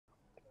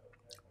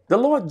The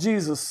Lord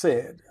Jesus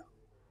said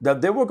that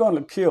they were going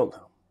to kill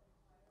him,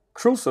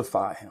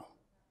 crucify him,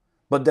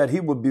 but that he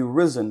would be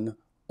risen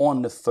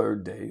on the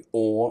third day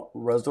or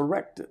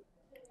resurrected.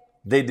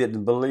 They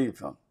didn't believe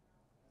him.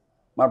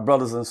 My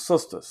brothers and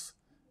sisters,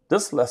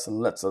 this lesson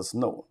lets us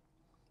know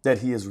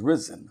that he is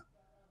risen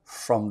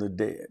from the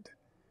dead.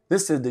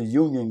 This is the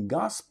Union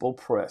Gospel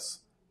Press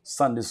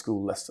Sunday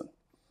School lesson.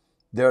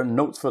 There are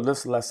notes for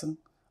this lesson.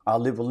 I'll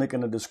leave a link in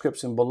the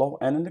description below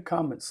and in the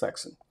comment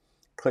section.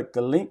 Click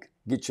the link,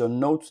 get your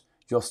notes,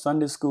 your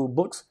Sunday school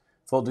books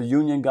for the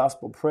Union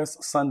Gospel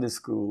Press Sunday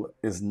School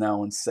is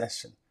now in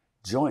session.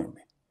 Join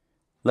me.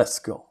 Let's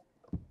go.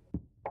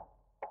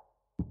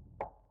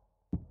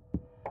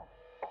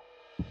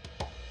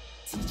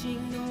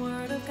 Teaching the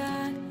Word of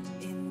God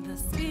in the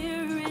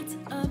spirit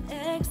of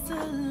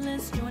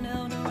excellence. Join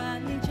Elder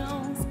Rodney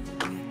Jones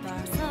with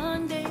our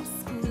Sunday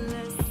school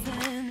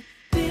lesson.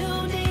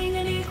 Building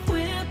and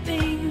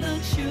equipping the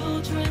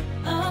children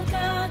of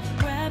God.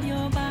 Grab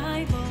your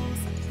Bibles,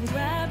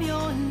 grab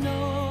your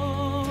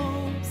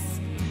notes.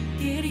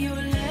 Get your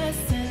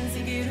lessons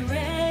and get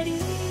ready.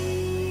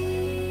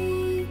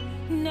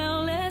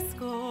 Now let's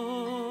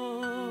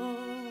go.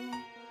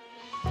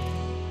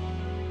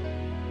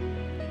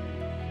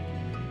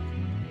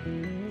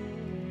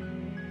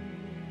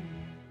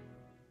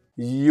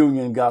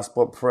 Union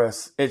Gospel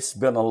Press, it's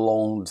been a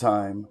long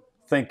time.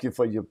 Thank you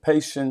for your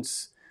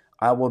patience.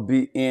 I will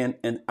be in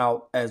and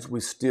out as we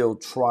still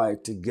try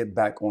to get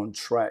back on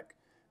track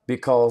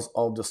because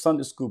of the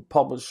Sunday school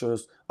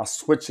publishers are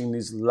switching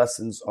these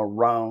lessons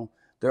around.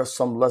 There are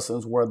some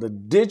lessons where the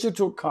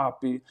digital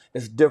copy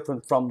is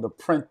different from the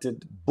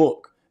printed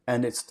book,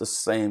 and it's the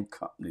same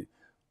company.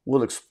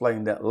 We'll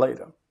explain that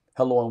later.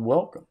 Hello and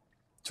welcome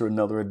to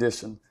another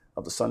edition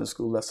of the Sunday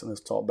school lesson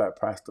as taught by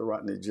Pastor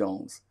Rodney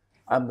Jones.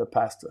 I'm the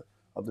pastor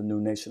of the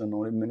New Nation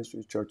Anointed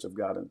Ministries Church of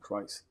God in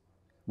Christ.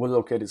 We're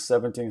located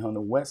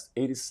 1700 West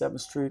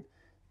 87th Street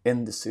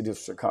in the city of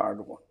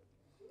Chicago.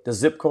 The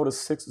zip code is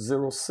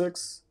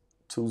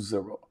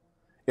 60620.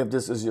 If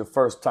this is your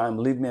first time,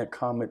 leave me a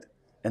comment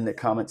in the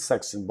comment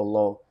section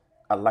below.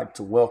 I'd like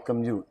to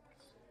welcome you.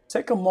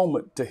 Take a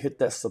moment to hit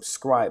that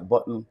subscribe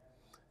button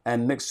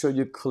and make sure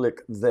you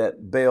click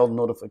that bell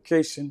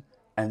notification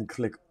and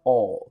click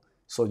all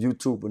so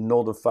YouTube will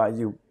notify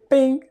you.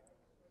 Bing!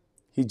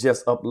 He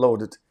just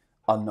uploaded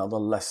another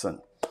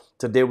lesson.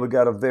 Today we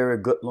got a very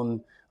good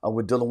one.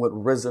 We're dealing with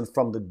risen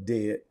from the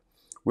dead.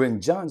 We're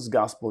in John's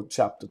Gospel,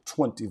 chapter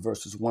 20,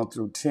 verses 1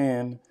 through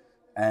 10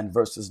 and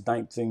verses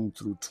 19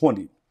 through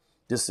 20.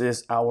 This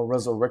is our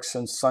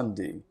Resurrection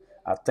Sunday.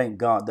 I thank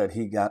God that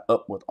he got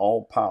up with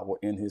all power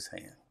in his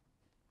hand.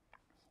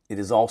 It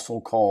is also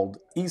called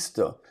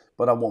Easter,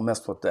 but I won't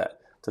mess with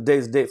that.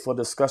 Today's date for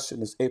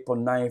discussion is April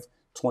 9th,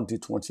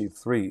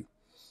 2023.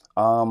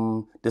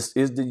 This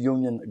is the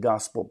Union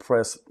Gospel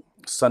Press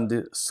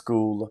Sunday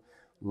School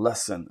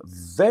lesson.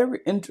 Very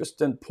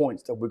interesting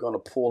points that we're going to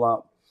pull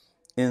out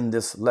in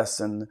this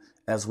lesson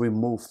as we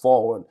move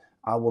forward.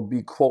 I will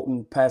be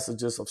quoting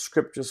passages of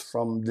scriptures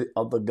from the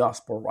other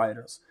gospel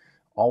writers.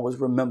 Always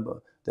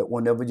remember that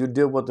whenever you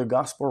deal with the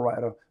gospel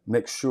writer,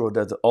 make sure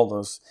that the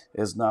others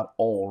is not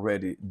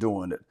already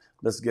doing it.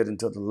 Let's get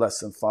into the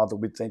lesson. Father,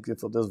 we thank you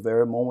for this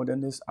very moment in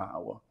this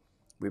hour.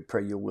 We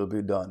pray your will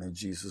be done in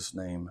Jesus'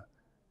 name.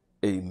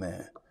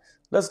 Amen.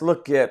 Let's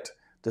look at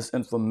this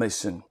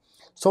information.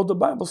 So the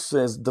Bible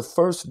says the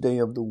first day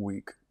of the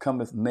week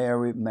cometh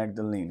Mary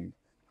Magdalene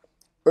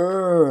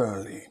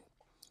early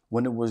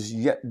when it was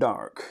yet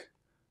dark.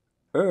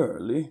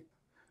 Early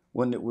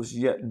when it was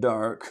yet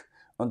dark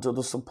unto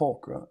the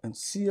sepulchre, and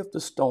seeth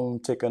the stone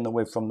taken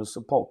away from the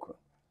sepulchre.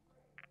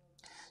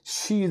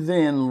 She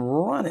then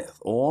runneth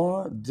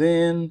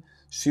and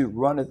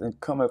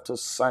cometh to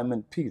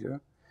Simon Peter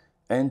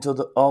and to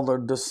the other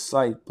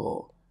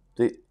disciple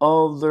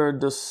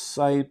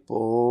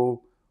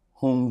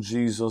whom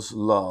Jesus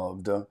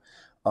loved. The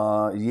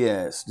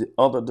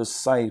other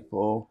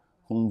disciple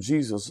whom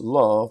Jesus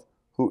loved,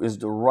 who is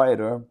the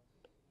writer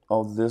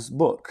of this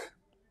book.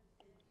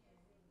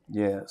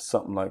 Yeah,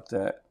 something like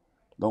that.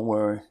 Don't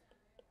worry.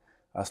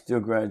 I still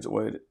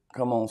graduated.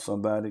 Come on,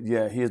 somebody.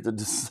 Yeah, he is the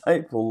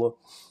disciple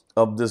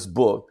of this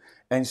book.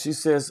 And she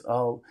says,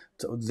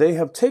 they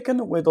have taken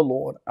away the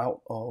Lord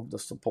out of the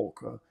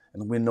sepulchre,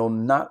 and we know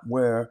not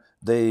where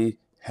they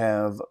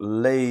have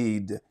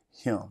laid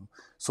him.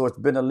 So it's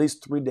been at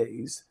least 3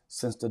 days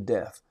since the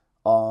death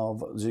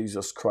of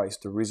Jesus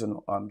Christ. The reason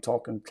I'm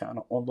talking kind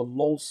of on the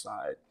low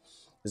side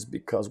is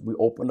because we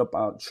open up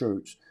our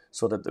church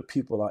so that the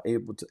people are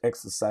able to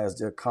exercise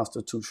their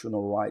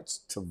constitutional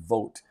rights to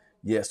vote.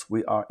 Yes,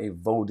 we are a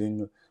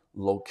voting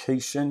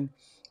location,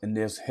 and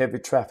there's heavy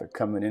traffic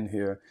coming in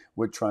here.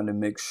 We're trying to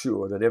make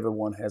sure that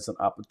everyone has an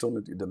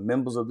opportunity. The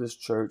members of this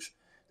church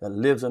that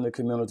lives in the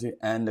community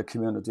and the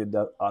community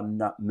that are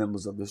not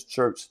members of this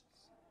church.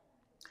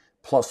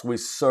 Plus, we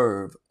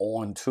serve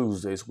on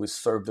Tuesdays. We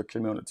serve the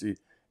community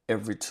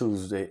every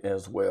Tuesday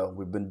as well.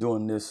 We've been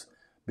doing this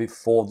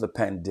before the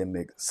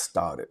pandemic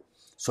started,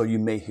 so you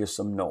may hear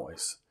some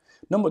noise.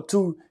 Number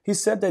two, he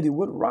said that he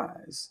would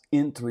rise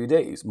in 3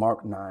 days,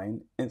 Mark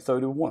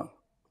 9:31.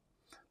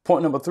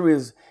 Point number three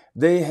is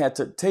they had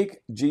to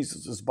take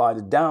Jesus'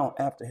 body down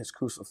after his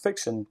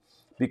crucifixion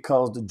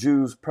because the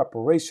Jews'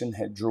 preparation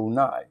had drew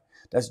nigh.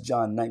 That's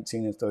John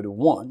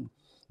 19:31.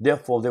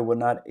 Therefore, they were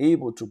not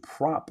able to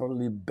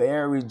properly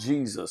bury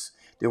Jesus.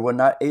 They were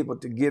not able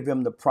to give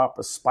him the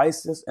proper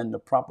spices and the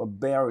proper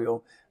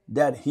burial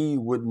that he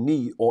would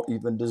need or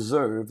even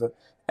deserve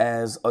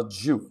as a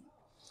Jew.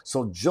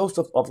 So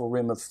Joseph of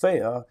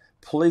Arimathea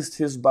placed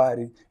his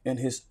body in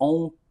his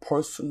own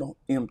personal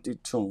empty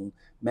tomb,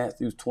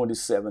 Matthew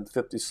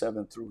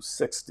 27:57 through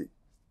 60.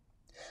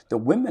 The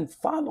women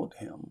followed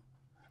him,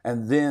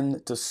 and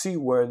then to see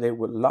where they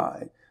would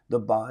lie the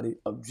body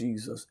of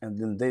Jesus. And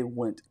then they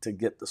went to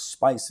get the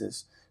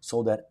spices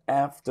so that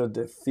after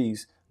the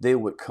feast, they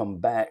would come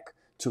back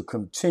to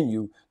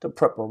continue the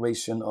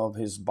preparation of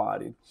his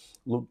body.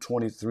 Luke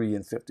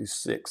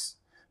 23:56.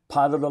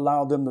 Pilate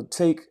allowed them to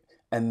take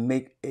and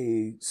make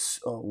a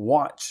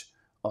watch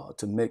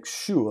to make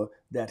sure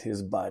that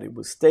his body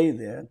would stay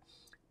there,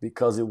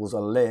 because it was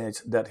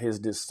alleged that his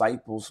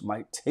disciples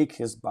might take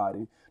his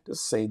body to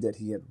say that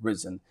he had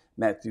risen.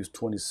 Matthew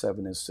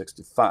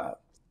 27:65.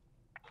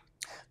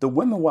 The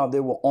women, while they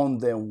were on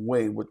their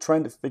way, were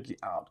trying to figure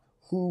out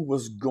who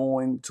was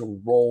going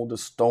to roll the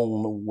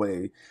stone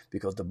away,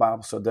 because the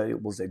Bible said that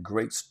it was a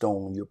great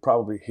stone. You'll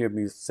probably hear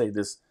me say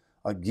this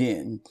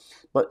again.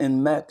 But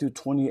in Matthew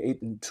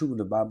 28:2,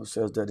 the Bible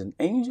says that an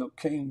angel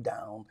came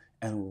down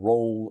and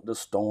rolled the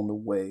stone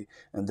away,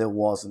 and there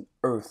was an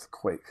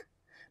earthquake.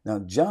 Now,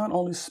 John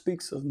only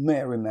speaks of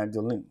Mary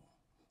Magdalene,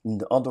 and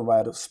the other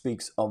writer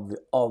speaks of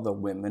the other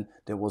women.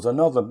 There was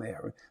another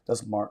Mary.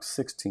 That's Mark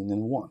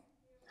 16:1.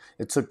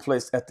 It took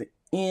place at the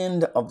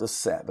end of the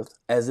Sabbath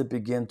as it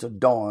began to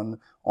dawn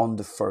on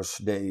the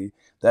first day.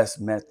 That's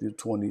Matthew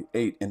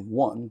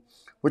 28:1,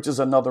 which is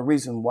another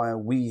reason why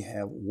we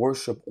have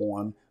worship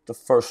on the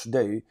first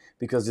day,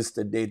 because it's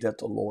the day that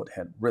the Lord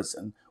had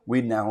risen.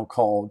 We now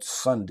call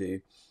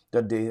Sunday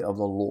the day of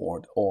the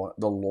Lord, or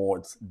the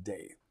Lord's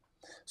day.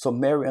 So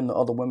Mary and the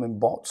other women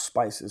bought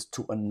spices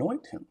to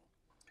anoint him.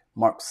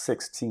 Mark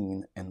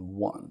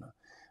 16:1.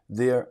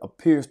 There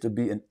appears to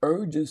be an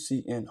urgency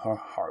in her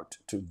heart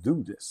to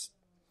do this.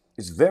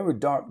 It's very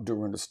dark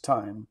during this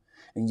time,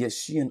 and yet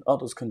she and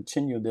others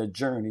continue their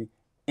journey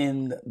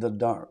in the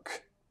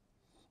dark.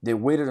 They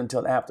waited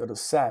until after the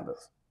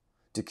Sabbath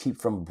to keep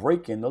from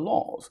breaking the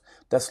laws.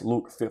 That's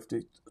Luke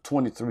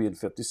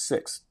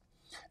 23:56.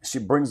 She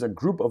brings a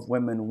group of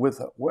women with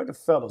her. Where the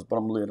fellows, but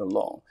I'm leading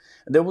along.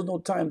 And there was no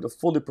time to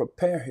fully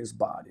prepare his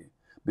body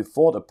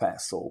before the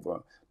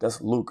Passover. That's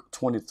Luke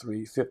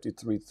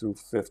 23:53 through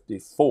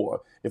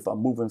 54. If I'm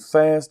moving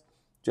fast,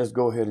 just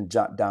go ahead and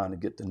jot down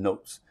and get the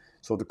notes.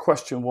 So the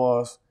question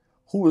was,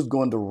 who is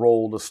going to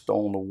roll the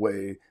stone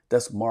away?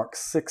 That's Mark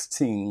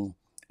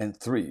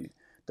 16:3.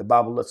 The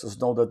Bible lets us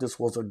know that this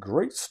was a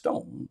great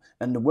stone,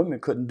 and the women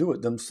couldn't do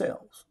it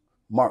themselves.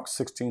 Mark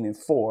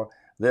 16:4.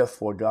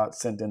 Therefore, God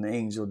sent an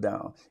angel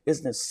down.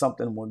 Isn't it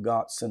something when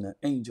God sent an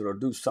angel to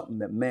do something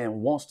that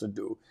man wants to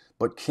do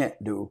but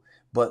can't do?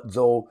 But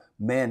though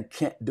man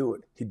can't do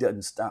it, he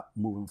doesn't stop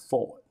moving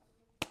forward.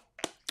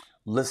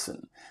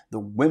 Listen, the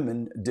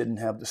women didn't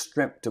have the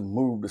strength to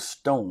move the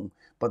stone,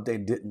 but they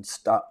didn't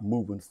stop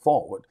moving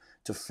forward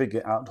to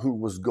figure out who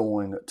was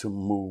going to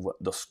move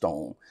the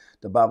stone.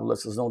 The Bible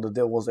lets us know that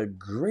there was a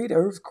great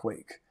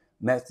earthquake,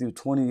 Matthew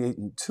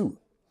 28:2.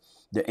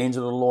 The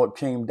angel of the Lord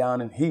came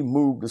down and he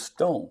moved the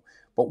stone.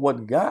 But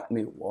what got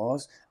me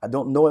was, I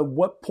don't know at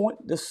what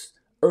point this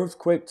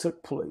earthquake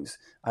took place.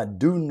 I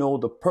do know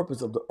the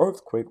purpose of the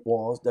earthquake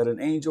was that an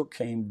angel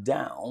came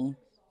down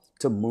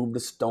to move the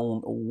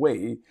stone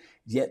away,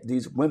 yet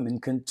these women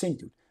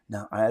continued.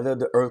 Now, either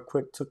the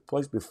earthquake took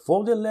place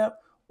before they left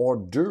or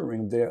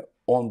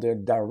on their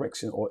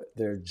direction or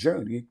their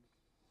journey,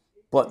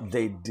 but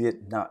they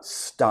did not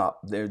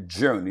stop their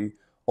journey,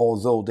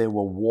 although they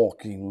were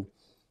walking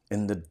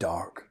in the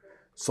dark.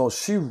 So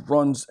she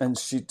runs and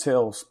she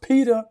tells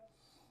Peter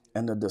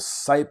and the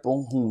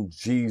disciple whom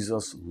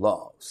Jesus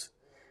loves.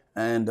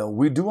 And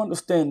we do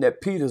understand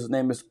that Peter's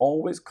name is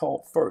always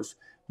called first,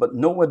 but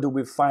nowhere do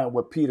we find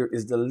where Peter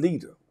is the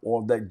leader,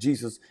 or that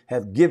Jesus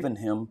have given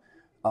him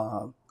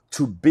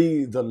to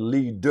be the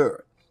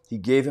leader. He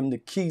gave him the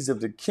keys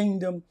of the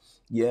kingdom.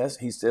 Yes,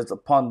 he says,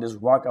 upon this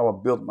rock I will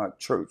build my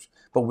church.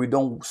 But we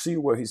don't see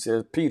where he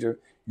says, Peter,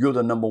 you're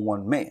the number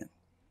one man.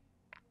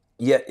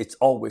 Yet it's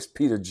always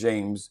Peter,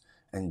 James,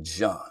 and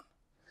John.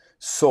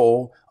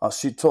 So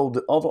she told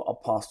the other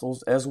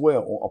apostles as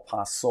well, or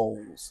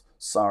apostles.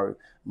 Sorry,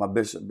 my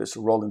Bishop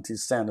Roland T.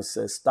 Sanders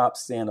says, stop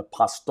saying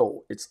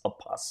apostle. It's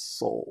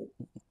apostle.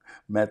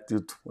 Matthew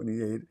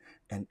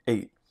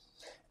 28:8.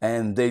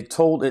 And they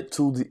told it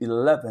to the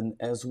 11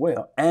 as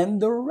well,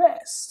 and the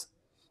rest.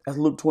 That's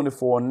Luke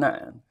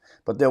 24:9.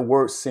 But their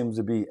words seems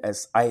to be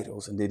as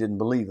idols, and they didn't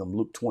believe them.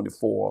 Luke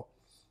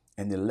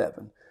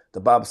 24:11. The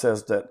Bible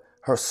says that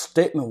her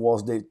statement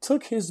was they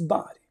took his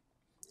body,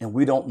 and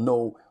we don't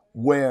know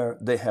where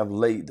they have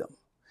laid them.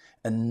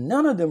 And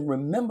none of them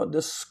remembered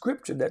the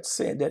scripture that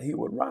said that he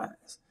would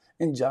rise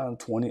in John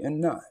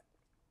 20:9.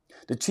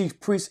 The chief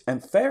priests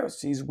and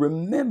Pharisees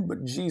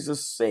remembered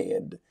Jesus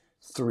said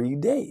 3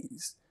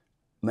 days,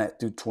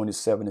 Matthew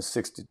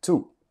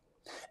 27:62.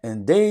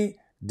 And they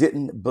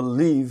didn't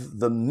believe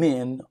the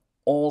men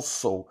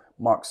also,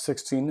 Mark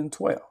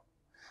 16:12.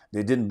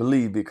 They didn't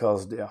believe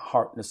because their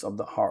hardness of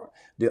the heart.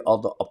 The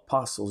other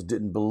apostles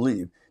didn't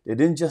believe. They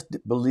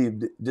didn't believe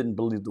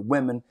the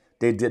women.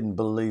 They didn't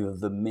believe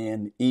the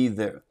men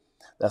either.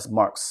 That's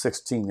Mark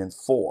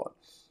 16:4.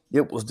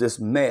 It was this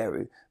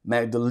Mary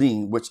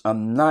Magdalene, which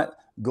I'm not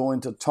going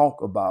to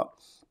talk about,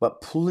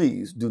 but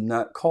please do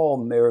not call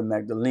Mary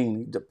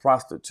Magdalene the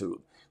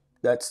prostitute.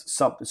 That's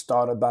something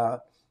started by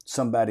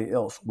somebody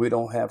else. We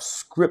don't have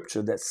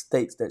scripture that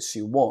states that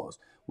she was.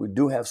 We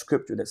do have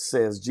scripture that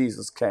says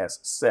Jesus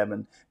cast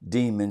 7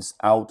 demons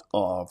out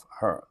of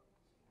her.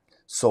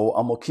 So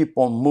I'm going to keep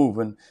on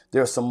moving.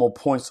 There are some more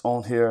points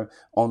on here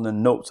on the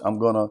notes. I'm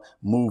going to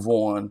move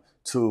on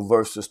to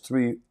verses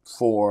 3,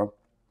 4,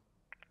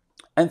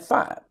 and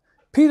 5.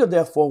 Peter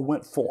therefore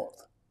went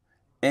forth,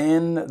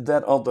 and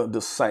that other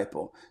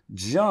disciple.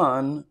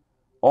 John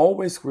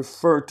always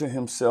referred to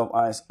himself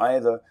as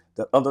either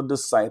the other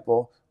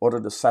disciple or the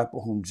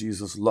disciple whom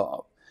Jesus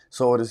loved.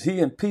 So it is he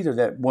and Peter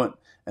that went,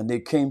 and they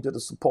came to the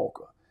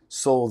sepulchre.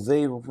 So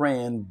they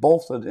ran,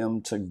 both of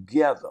them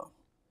together.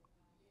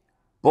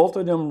 Both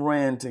of them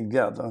ran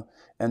together,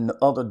 and the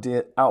other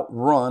did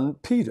outrun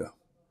Peter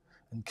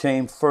and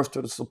came first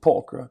to the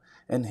sepulchre,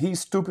 and he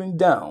stooping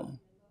down.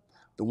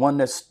 The one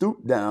that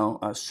stooped down,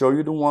 I'll show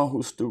you the one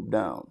who stooped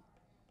down.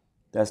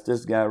 That's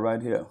this guy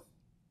right here.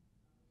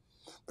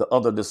 The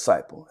other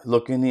disciple.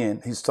 Looking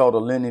in, he saw the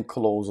linen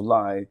clothes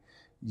lie,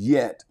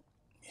 yet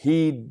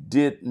he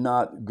did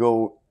not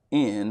go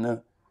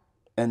in.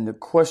 And the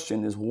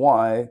question is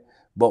why,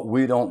 but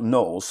we don't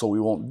know, so we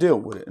won't deal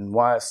with it. And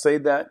why I say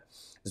that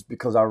is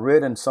because I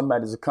read in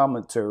somebody's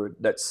commentary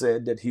that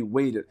said that he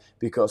waited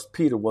because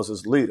Peter was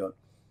his leader.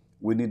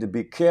 We need to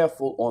be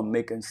careful on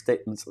making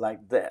statements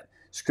like that.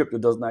 Scripture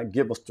does not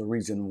give us the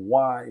reason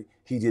why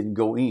he didn't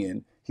go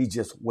in. He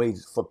just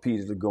waited for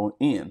Peter to go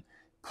in.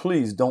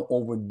 Please don't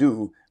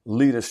overdo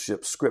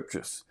leadership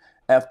scriptures.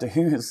 After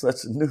hearing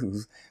such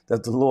news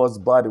that the Lord's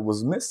body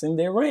was missing,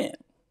 they ran.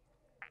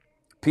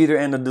 Peter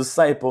and the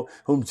disciple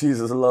whom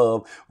Jesus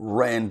loved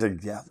ran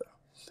together.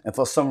 And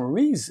for some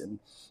reason,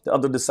 the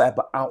other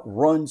disciple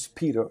outruns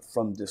Peter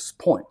from this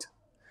point.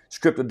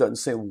 Scripture doesn't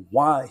say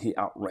why he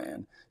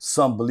outran.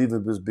 Some believe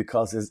it was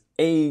because his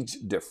age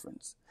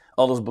difference.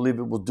 Others believe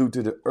it was due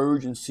to the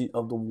urgency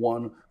of the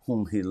one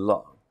whom he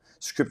loved.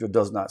 Scripture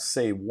does not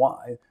say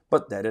why,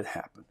 but that it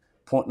happened.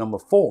 Point number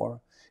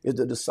 4 is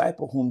the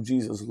disciple whom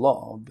Jesus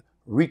loved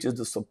reaches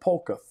the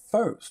sepulchre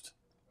first,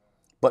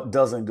 but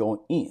doesn't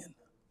go in.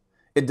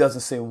 It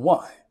doesn't say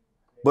why,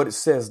 but it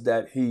says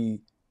that he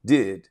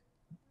did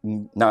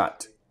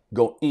not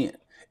go in.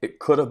 It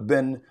could have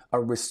been a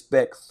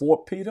respect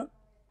for Peter,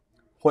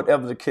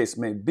 whatever the case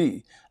may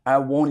be. I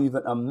won't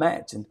even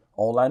imagine.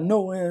 All I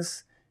know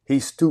is he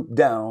stooped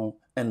down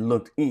and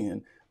looked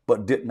in,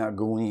 but did not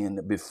go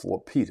in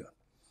before Peter.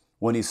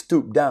 When he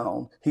stooped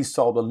down, he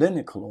saw the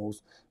linen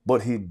clothes,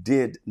 but he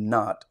did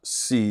not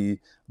see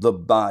the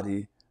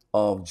body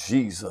of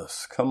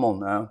Jesus. Come on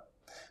now.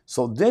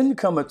 So then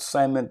cometh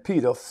Simon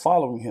Peter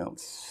following him.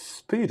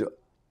 Peter,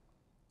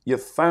 you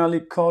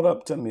finally caught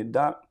up to me,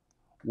 Doc.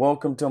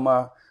 Welcome to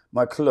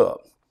my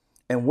club.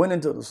 And went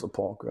into the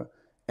sepulchre,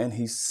 and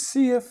he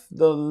seeth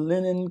the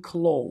linen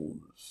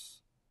clothes,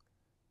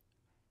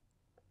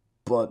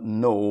 but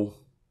no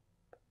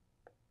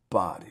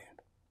body.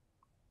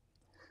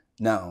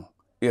 Now,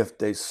 if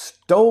they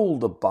stole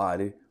the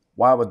body,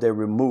 why would they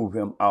remove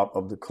him out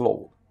of the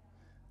clothes?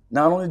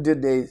 Not only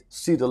did they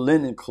see the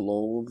linen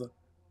clothes,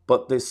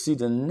 but they see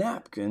the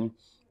napkin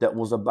that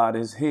was about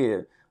his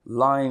head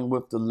lying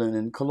with the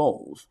linen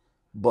clothes,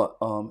 but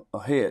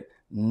a head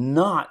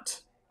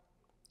not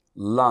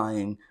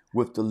lying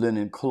with the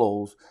linen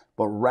clothes,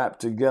 but wrapped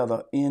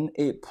together in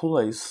a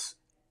place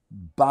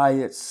by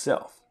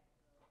itself.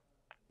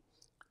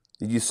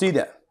 Did you see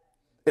that?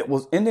 It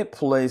was in a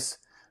place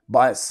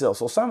by itself.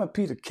 So Simon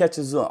Peter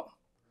catches up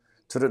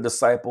to the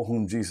disciple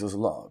whom Jesus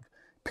loved.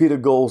 Peter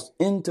goes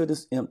into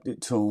this empty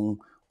tomb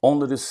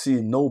only to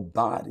see no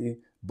body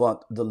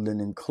but the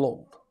linen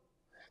clothes.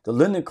 The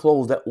linen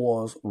clothes that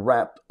was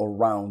wrapped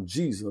around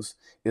Jesus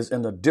is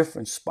in a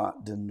different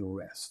spot than the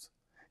rest.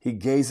 He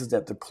gazes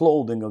at the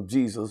clothing of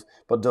Jesus,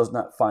 but does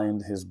not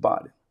find his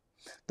body.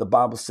 The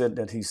Bible said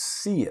that he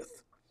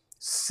seeth.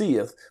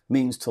 Seeth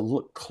means to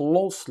look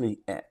closely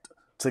at,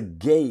 to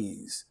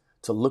gaze,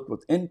 to look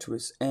with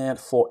interest, and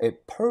for a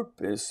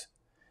purpose,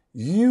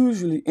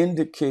 usually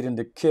indicating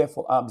the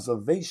careful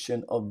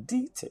observation of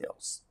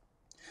details.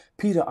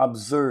 Peter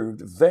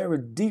observed very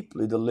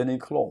deeply the linen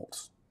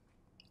clothes.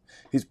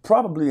 He's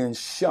probably in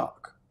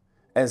shock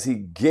as he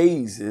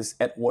gazes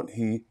at what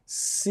he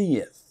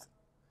seeth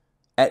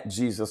at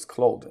Jesus'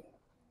 clothing.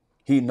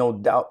 He no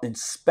doubt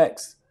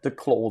inspects the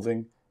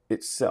clothing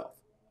itself.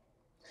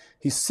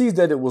 he sees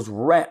that it was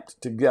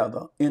wrapped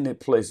together in a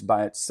place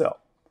by itself.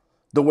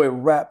 The word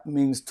wrap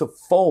means to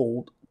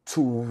fold,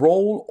 to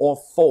roll or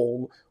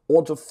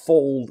to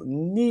fold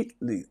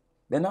neatly.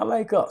 They're not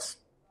like us.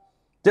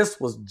 This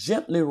was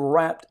gently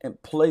wrapped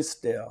and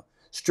placed there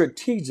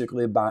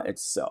strategically by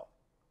itself.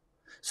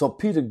 So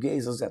Peter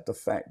gazes at the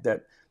fact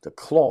that the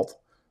cloth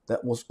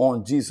that was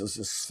on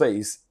Jesus'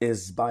 face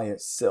is by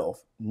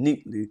itself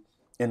neatly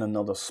in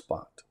another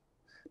spot.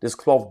 This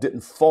cloth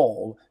didn't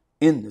fall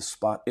in this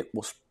spot. It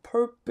was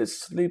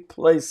purposely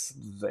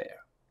placed there.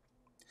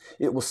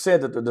 It was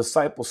said that the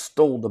disciples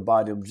stole the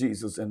body of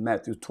Jesus in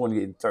Matthew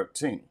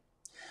 28:13.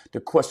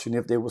 The question,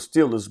 if they would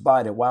steal his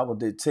body, why would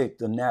they take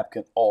the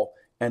napkin off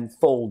and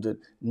fold it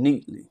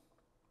neatly?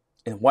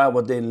 And why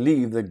would they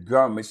leave the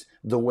garments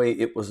the way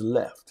it was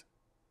left?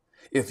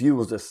 If you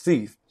was a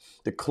thief,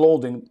 the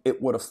clothing,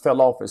 it would have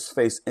fell off his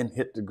face and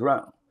hit the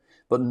ground.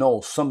 But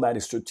no, somebody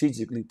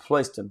strategically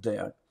placed them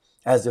there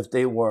as if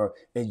they were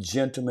a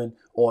gentleman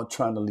or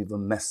trying to leave a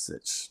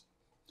message.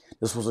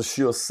 This was a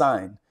sure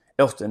sign,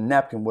 else the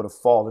napkin would have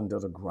fallen to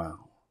the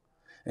ground.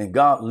 And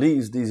God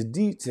leaves these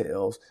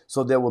details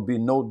so there will be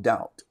no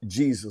doubt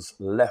Jesus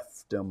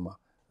left them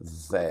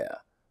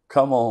there.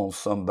 Come on,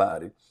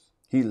 somebody.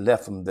 He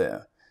left them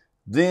there.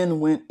 Then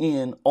went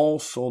in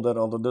also that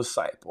other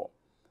disciple.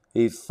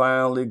 He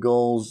finally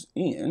goes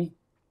in,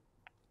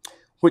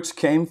 which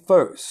came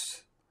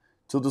first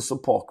to the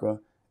sepulchre,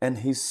 and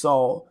he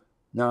saw.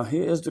 Now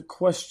here is the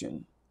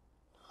question.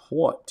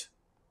 What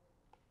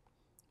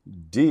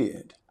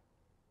did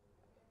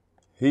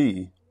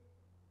he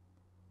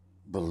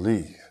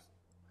believe?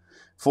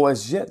 For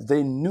as yet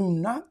they knew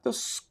not the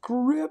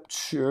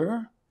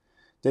scripture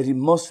that he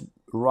must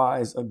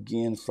rise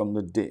again from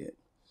the dead.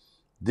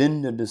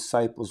 Then the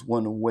disciples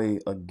went away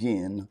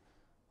again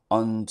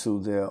unto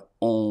their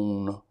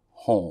own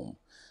home.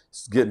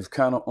 It's getting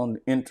kind of on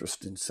the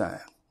interesting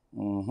side.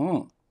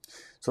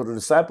 So the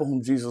disciple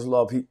whom Jesus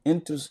loved, he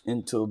enters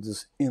into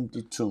this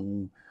empty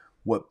tomb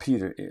where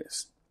Peter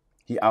is.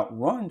 He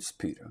outruns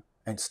Peter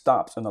and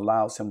stops and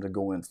allows him to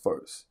go in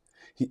first.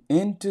 He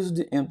enters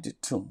the empty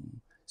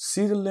tomb,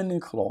 sees the linen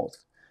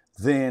cloth,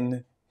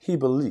 then he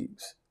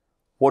believes.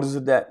 What is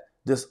it that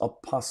this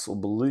apostle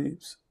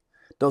believes?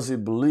 Does he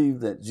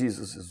believe that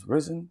Jesus is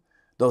risen?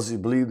 Does he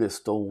believe they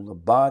stole the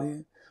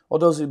body? Or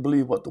does he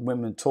believe what the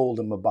women told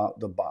him about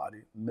the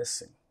body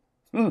missing?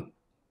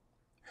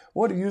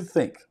 What do you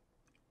think?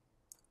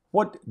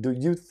 What do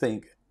you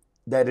think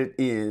that it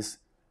is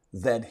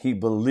that he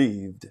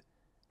believed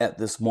at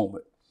this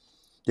moment?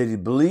 Did he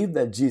believe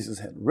that Jesus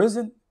had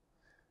risen?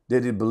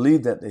 Did he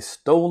believe that they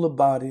stole the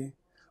body?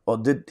 Or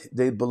did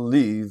they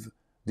believe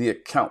the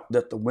account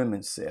that the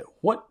women said?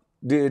 What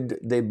did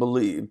they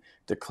believe?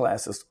 The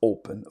class is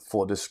open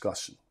for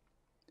discussion.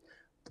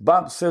 The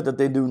Bible said that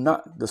they do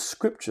not the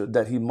scripture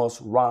that he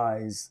must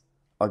rise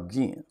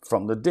again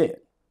from the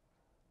dead.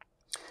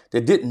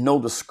 They didn't know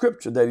the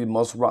scripture that he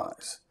must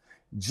rise.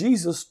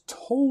 Jesus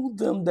told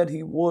them that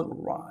he would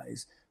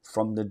rise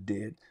from the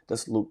dead.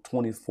 That's Luke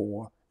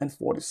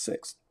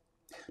 24:46.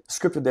 The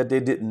scripture that they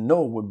didn't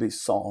know would be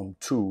Psalm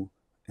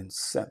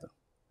 2:7.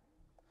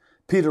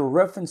 Peter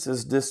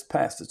references this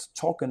passage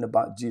talking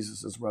about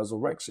Jesus'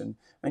 resurrection,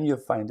 and you'll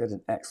find that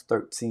in Acts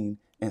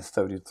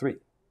 13:33.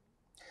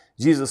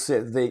 Jesus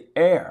said they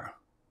err,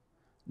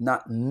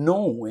 not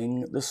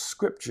knowing the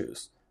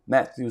scriptures,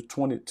 Matthew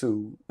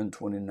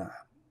 22:29.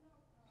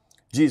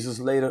 Jesus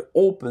later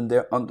opened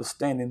their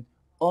understanding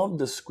of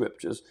the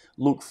scriptures,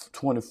 Luke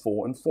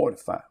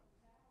 24:45.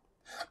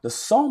 The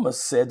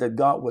psalmist said that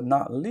God would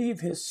not leave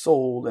his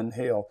soul in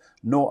hell,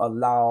 nor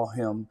allow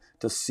him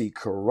to see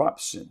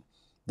corruption.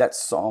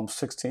 That's Psalm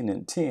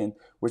 16:10,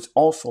 which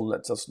also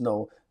lets us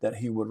know that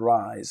he would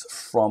rise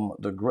from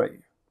the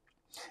grave.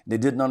 They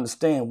didn't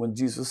understand when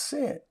Jesus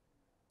said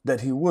that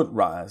he would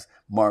rise,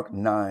 Mark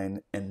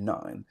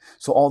 9:9.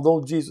 So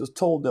although Jesus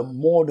told them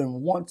more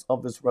than once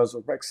of his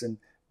resurrection,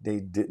 they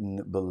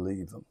didn't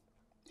believe him.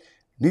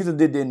 Neither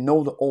did they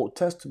know the Old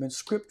Testament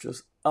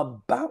scriptures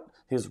about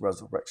his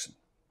resurrection.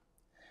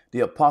 The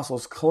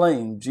apostles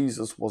claimed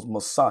Jesus was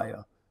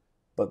Messiah,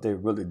 but they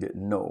really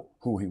didn't know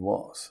who he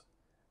was.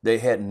 They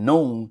had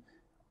known,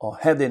 or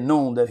had they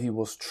known that he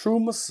was true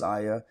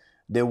Messiah,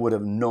 they would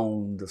have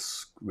known the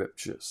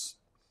scriptures.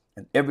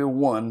 And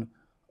everyone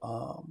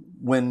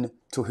went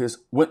to his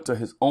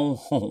own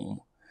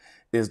home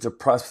is the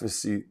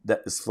prophecy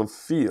that is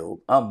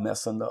fulfilled. I'm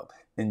messing up.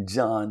 In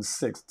John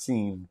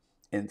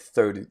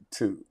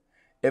 16:32.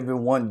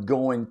 Everyone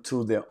going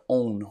to their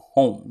own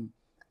home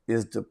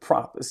is the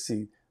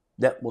prophecy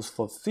that was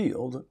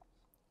fulfilled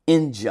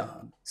in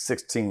John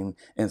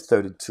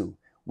 16:32.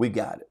 We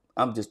got it.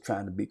 I'm just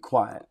trying to be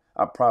quiet.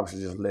 I probably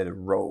should just let it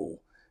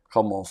roll.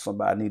 Come on,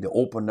 somebody. I need to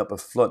open up a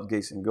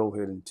floodgates and go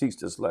ahead and teach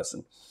this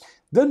lesson.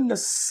 Then the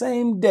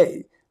same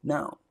day,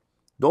 now,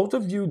 those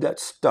of you that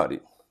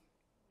study,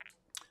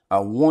 I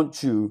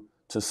want you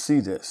to see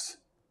this.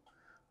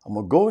 I'm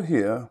going to go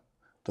here.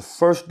 The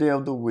first day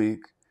of the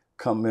week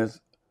cometh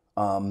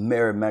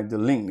Mary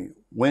Magdalene.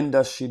 When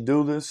does she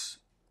do this?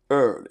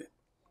 Early.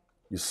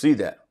 You see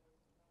that?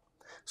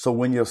 So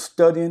when you're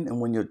studying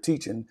and when you're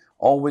teaching,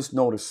 always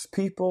notice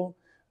people,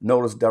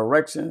 notice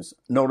directions,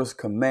 notice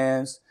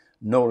commands,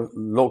 notice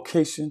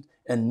location,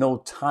 and no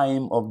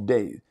time of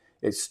day.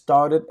 It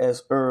started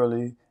as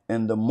early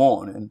in the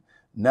morning.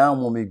 Now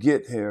when we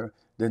get here,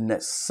 then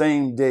that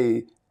same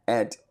day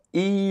at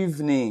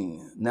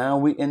evening. Now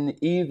we in the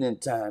evening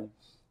time,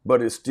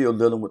 but it's still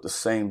dealing with the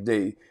same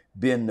day,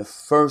 being the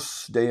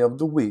first day of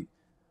the week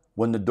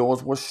when the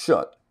doors were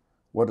shut,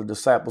 where the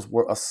disciples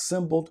were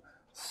assembled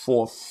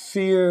for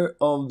fear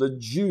of the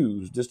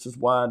Jews. This is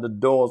why the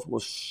doors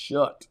were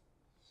shut.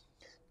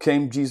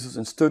 Came Jesus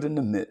and stood in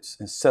the midst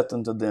and said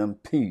unto them,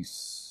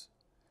 Peace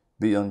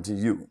be unto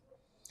you.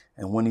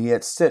 And when he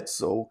had said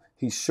so,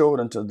 he showed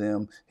unto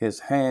them his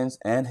hands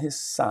and his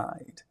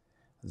side.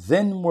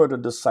 Then were the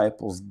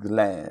disciples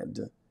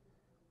glad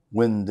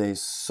when they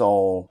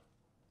saw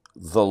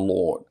the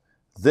Lord.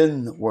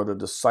 Then were the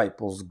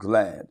disciples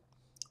glad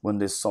when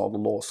they saw the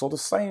Lord. So the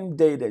same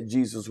day that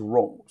Jesus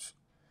rose,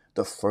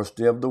 the first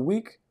day of the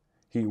week,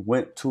 he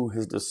went to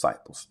his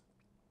disciples.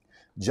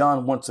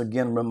 John once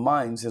again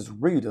reminds his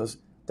readers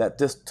that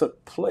this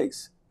took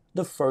place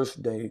the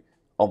first day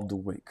of the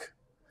week.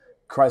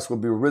 Christ will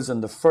be risen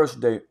the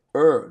first day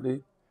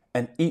early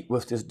and eat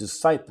with his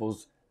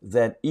disciples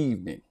that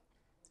evening.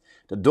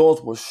 The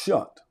doors were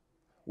shut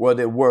where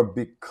they were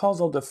because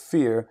of the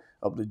fear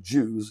of the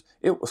Jews.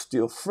 It was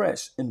still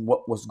fresh in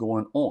what was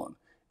going on.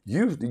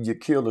 Usually you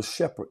kill the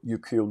shepherd, you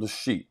kill the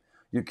sheep.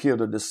 You kill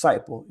the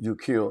disciple, you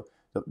kill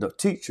the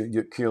teacher,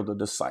 you kill the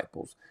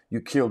disciples.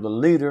 You kill the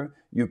leader,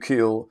 you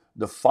kill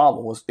the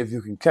followers if you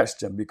can catch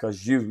them,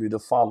 because usually the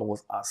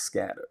followers are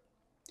scattered.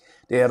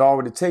 They had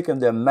already taken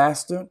their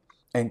master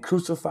and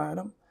crucified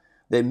him.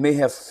 They may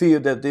have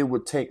feared that they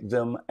would take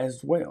them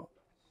as well.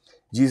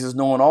 Jesus,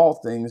 knowing all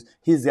things,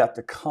 he's got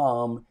to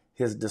calm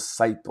his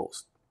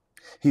disciples.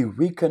 He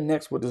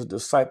reconnects with his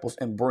disciples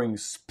and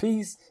brings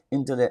peace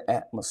into their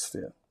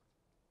atmosphere.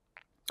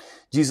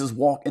 Jesus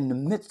walked in the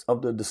midst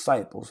of the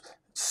disciples.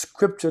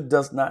 Scripture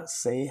does not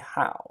say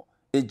how.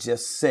 It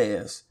just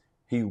says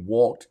he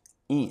walked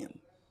in.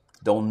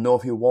 Don't know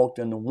if he walked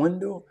in the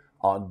window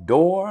or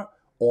door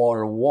or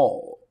the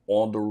wall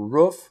or the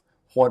roof,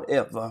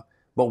 whatever,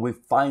 but we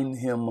find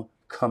him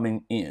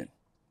coming in.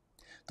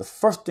 The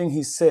first thing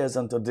he says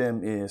unto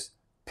them is,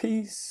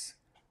 Peace,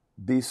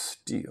 be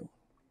still.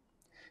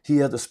 He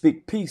had to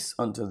speak peace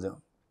unto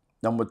them.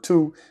 Number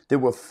two, they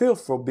were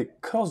fearful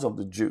because of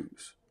the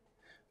Jews.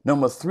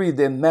 Number three,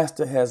 their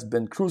master has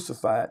been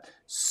crucified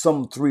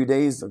some 3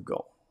 days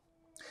ago.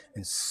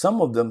 And some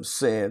of them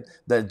said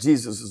that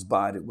Jesus'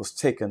 body was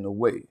taken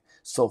away.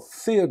 So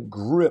fear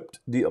gripped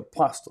the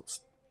apostles.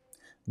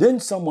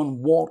 Then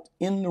someone walked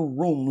in the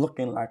room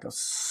looking like a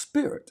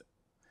spirit,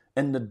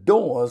 and the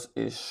doors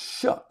is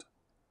shut.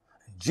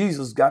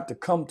 Jesus got to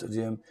come to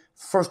them.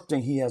 First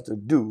thing he has to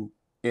do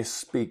is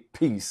speak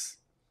peace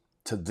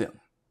to them.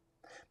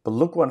 But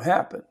look what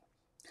happened.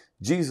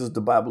 Jesus, the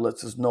Bible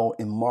lets us know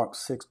in Mark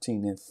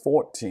 16 and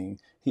 14,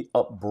 he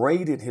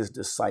upbraided his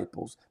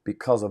disciples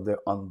because of their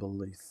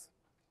unbelief.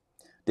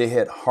 They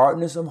had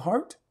hardness of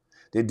heart.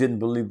 They didn't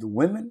believe the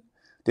women.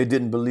 They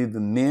didn't believe the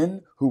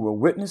men who were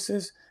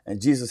witnesses.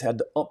 And Jesus had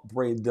to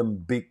upbraid them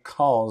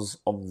because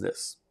of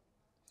this.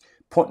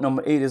 Point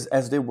number 8 is,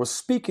 as they were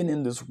speaking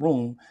in this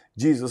room,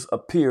 Jesus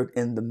appeared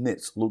in the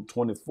midst, Luke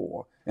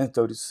 24 and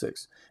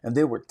 36. And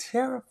they were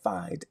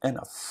terrified and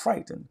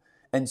affrighted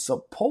and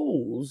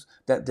supposed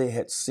that they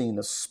had seen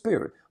a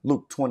spirit,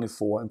 Luke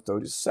 24 and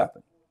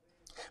 37.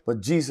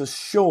 But Jesus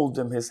showed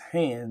them his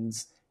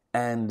hands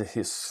and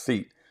his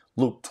feet,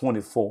 Luke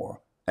 24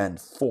 and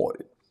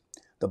 40.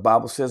 The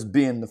Bible says,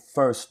 being the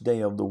first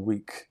day of the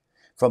week,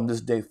 from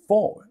this day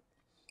forward,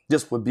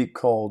 this would be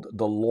called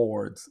the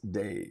Lord's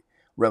Day,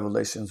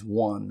 Revelations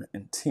 1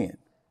 and 10.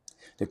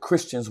 The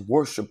Christians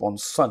worship on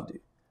Sunday,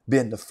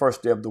 being the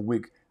first day of the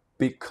week,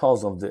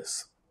 because of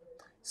this.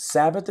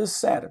 Sabbath is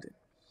Saturday,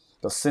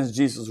 but since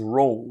Jesus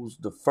rose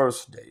the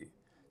first day,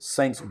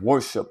 saints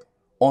worship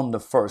on the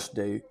first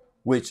day,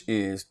 which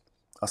is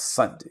a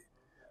Sunday.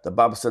 The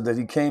Bible said that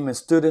he came and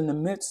stood in the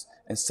midst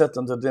and said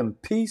unto them,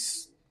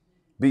 Peace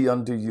be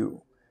unto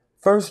you.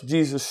 First,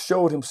 Jesus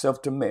showed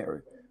himself to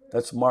Mary.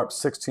 That's Mark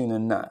 16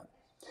 and 9.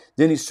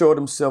 Then he showed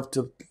himself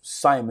to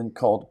Simon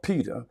called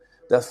Peter.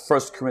 That's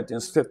 1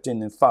 Corinthians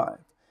 15 and 5.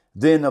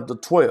 Then of the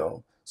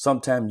 12,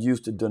 sometimes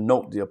used to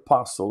denote the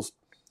apostles,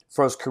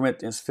 1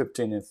 Corinthians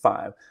 15 and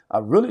 5. I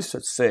really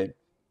should say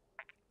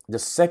the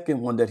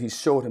second one that he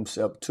showed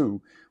himself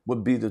to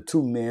would be the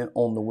two men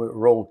on the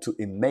road to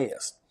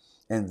Emmaus.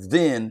 And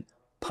then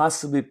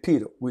possibly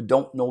Peter. We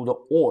don't know the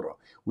order.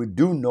 We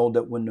do know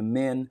that when the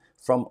men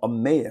from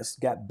Emmaus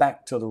got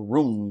back to the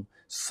room,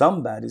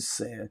 somebody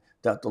said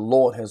that the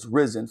Lord has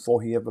risen,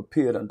 for he have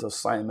appeared unto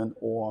Simon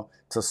or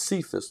to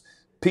Cephas.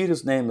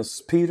 Peter's name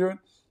is Peter,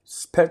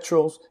 it's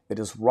Petros, it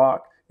is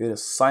Rock, it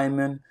is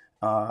Simon,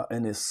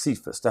 and it's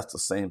Cephas. That's the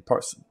same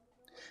person.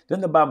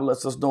 Then the Bible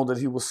lets us know that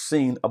he was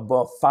seen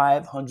above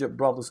 500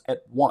 brothers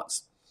at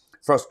once.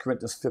 1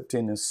 Corinthians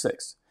 15 and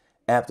 6.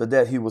 After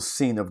that, he was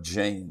seen of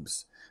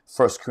James.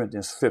 1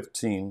 Corinthians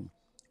 15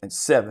 and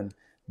 7.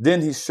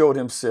 Then he showed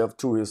himself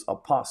to his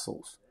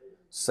apostles.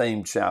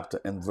 Same chapter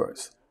and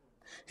verse.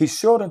 He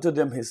showed unto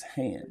them his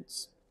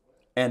hands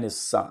and his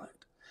side.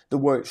 The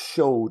word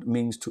showed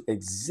means to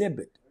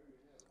exhibit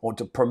or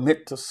to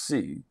permit to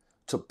see,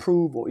 to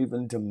prove, or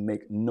even to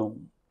make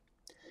known.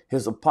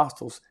 His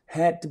apostles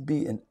had to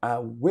be an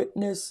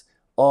eyewitness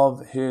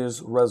of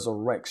his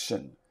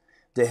resurrection.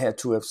 They had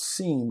to have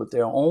seen with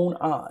their own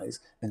eyes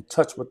and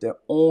touched with their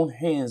own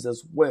hands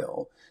as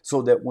well,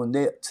 so that when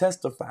they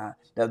testify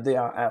that they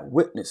are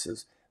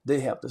eyewitnesses, they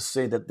have to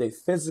say that they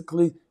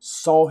physically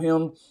saw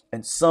him,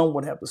 and some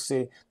would have to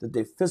say that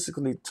they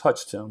physically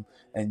touched him,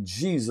 and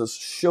Jesus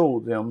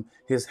showed them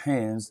his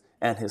hands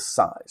and his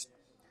sides.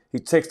 He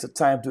takes the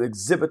time to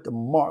exhibit the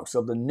marks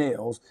of the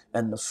nails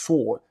and the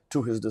sword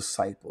to his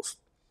disciples.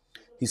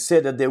 He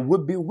said that there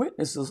would be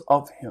witnesses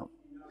of him.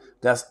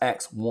 That's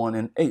Acts 1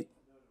 and 8.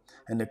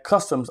 And the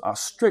customs are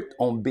strict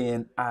on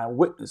being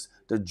eyewitness.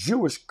 The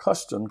Jewish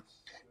custom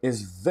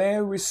is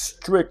very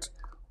strict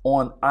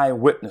on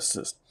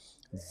eyewitnesses.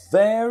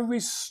 Very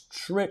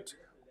strict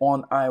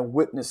on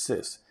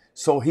eyewitnesses.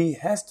 So he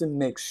has to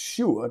make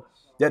sure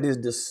that his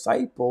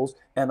disciples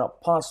and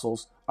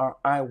apostles are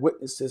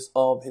eyewitnesses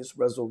of his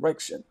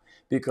resurrection,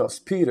 because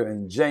Peter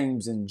and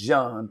James and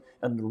John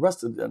and the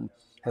rest of them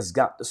has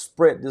got to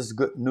spread this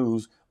good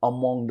news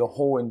among the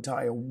whole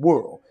entire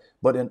world.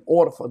 But in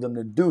order for them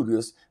to do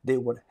this, they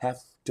would have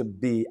to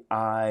be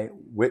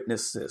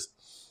eyewitnesses.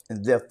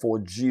 And therefore,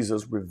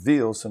 Jesus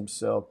reveals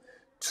himself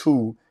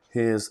to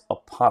his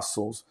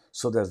apostles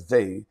so that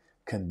they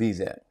can be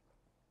that.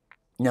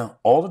 Now,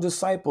 all the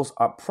disciples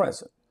are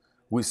present,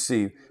 we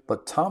see,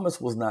 but Thomas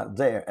was not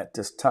there at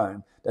this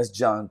time. That's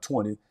John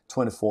 20,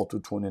 24 through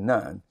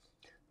 29.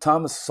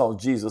 Thomas saw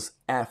Jesus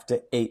after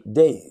 8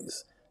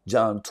 days,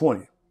 John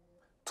 20,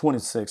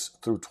 26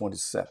 through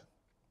 27.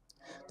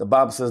 The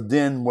Bible says,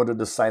 then were the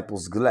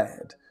disciples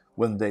glad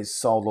when they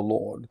saw the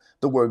Lord.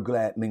 The word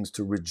glad means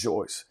to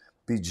rejoice,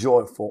 be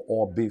joyful,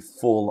 or be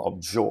full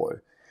of joy.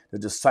 The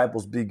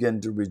disciples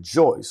began to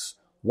rejoice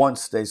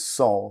once they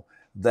saw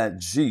that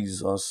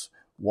Jesus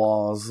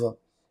was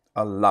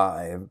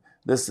alive.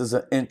 This is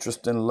an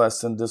interesting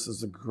lesson. This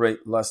is a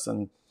great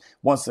lesson.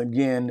 Once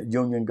again,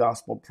 Union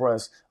Gospel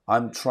Press,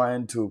 I'm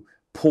trying to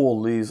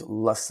pull these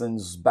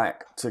lessons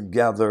back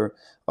together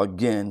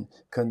again.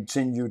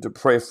 Continue to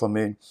pray for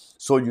me.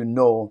 So you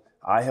know,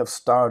 I have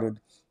started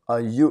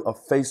a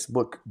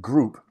Facebook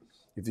group.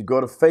 If you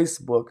go to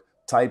Facebook,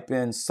 type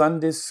in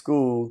Sunday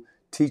School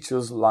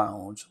Teachers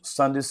Lounge,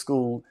 Sunday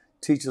School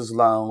Teachers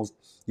Lounge.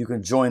 You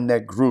can join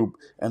that group.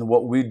 And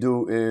what we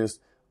do is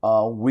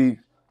we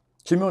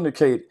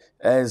communicate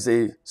as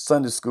a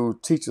Sunday school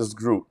teachers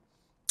group.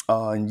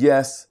 And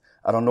yes,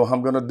 I don't know how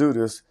I'm going to do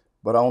this,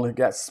 but I only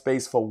got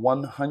space for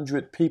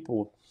 100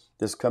 people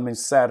this coming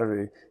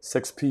Saturday,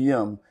 6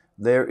 p.m.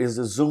 There is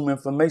the Zoom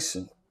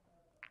information.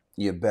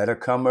 You better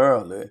come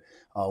early.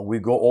 We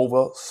go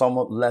over some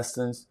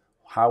lessons,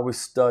 how we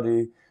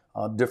study.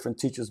 Different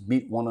teachers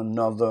meet one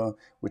another.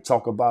 We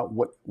talk about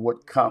what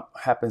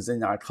happens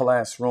in our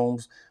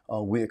classrooms.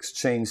 We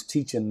exchange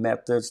teaching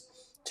methods,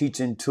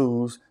 teaching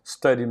tools,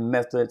 study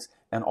methods,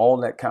 and all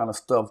that kind of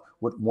stuff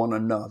with one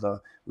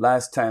another.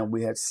 Last time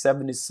we had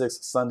 76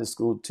 Sunday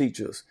school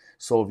teachers.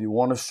 So if you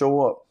want to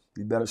show up,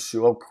 you better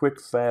show up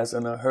quick, fast,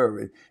 in a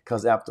hurry,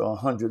 because after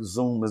 100,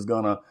 Zoom is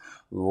going to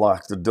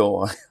lock the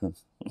door.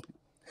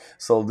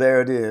 So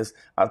there it is.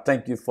 I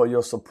thank you for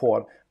your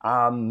support.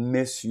 I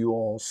miss you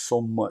all so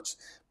much,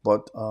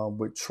 but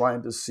we're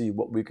trying to see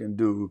what we can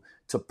do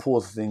to pull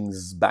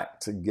things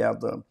back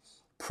together.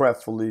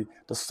 Preferably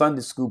the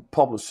Sunday school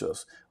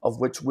publishers, of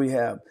which we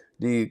have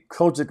the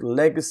Cogic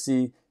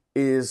Legacy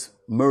is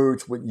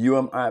merged with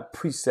UMI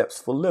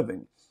Precepts for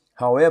Living.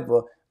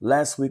 However,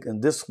 last week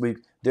and this week,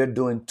 they're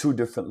doing 2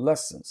 different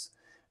lessons.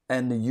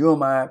 And the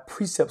UMI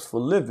Precepts for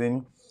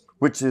Living,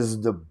 which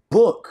is the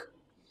book,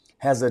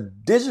 has a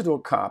digital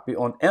copy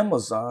on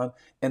Amazon,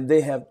 and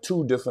they have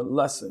 2 different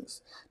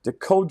lessons. The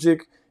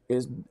Cogic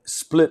is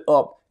split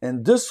up,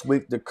 and this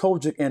week the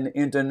Cogic and the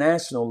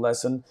international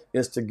lesson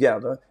is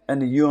together,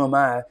 and the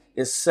UMI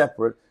is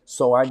separate.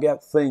 So I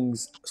got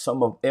things,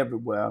 some of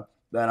everywhere,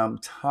 that I'm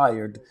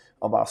tired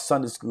of our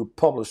Sunday school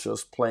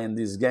publishers playing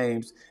these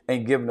games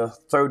and giving us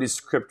 30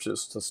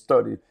 scriptures to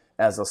study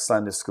as a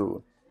Sunday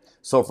school.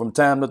 So from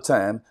time to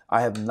time,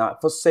 I have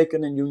not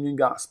forsaken the Union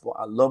Gospel.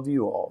 I love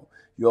you all.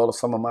 You all are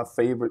some of my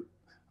favorite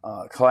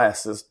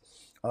classes,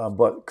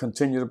 but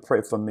continue to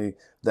pray for me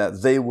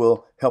that they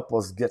will help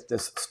us get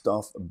this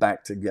stuff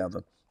back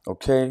together.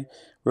 Okay?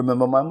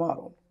 Remember my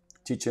motto,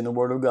 teaching the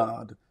Word of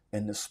God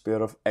in the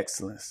spirit of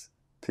excellence.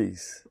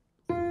 Peace.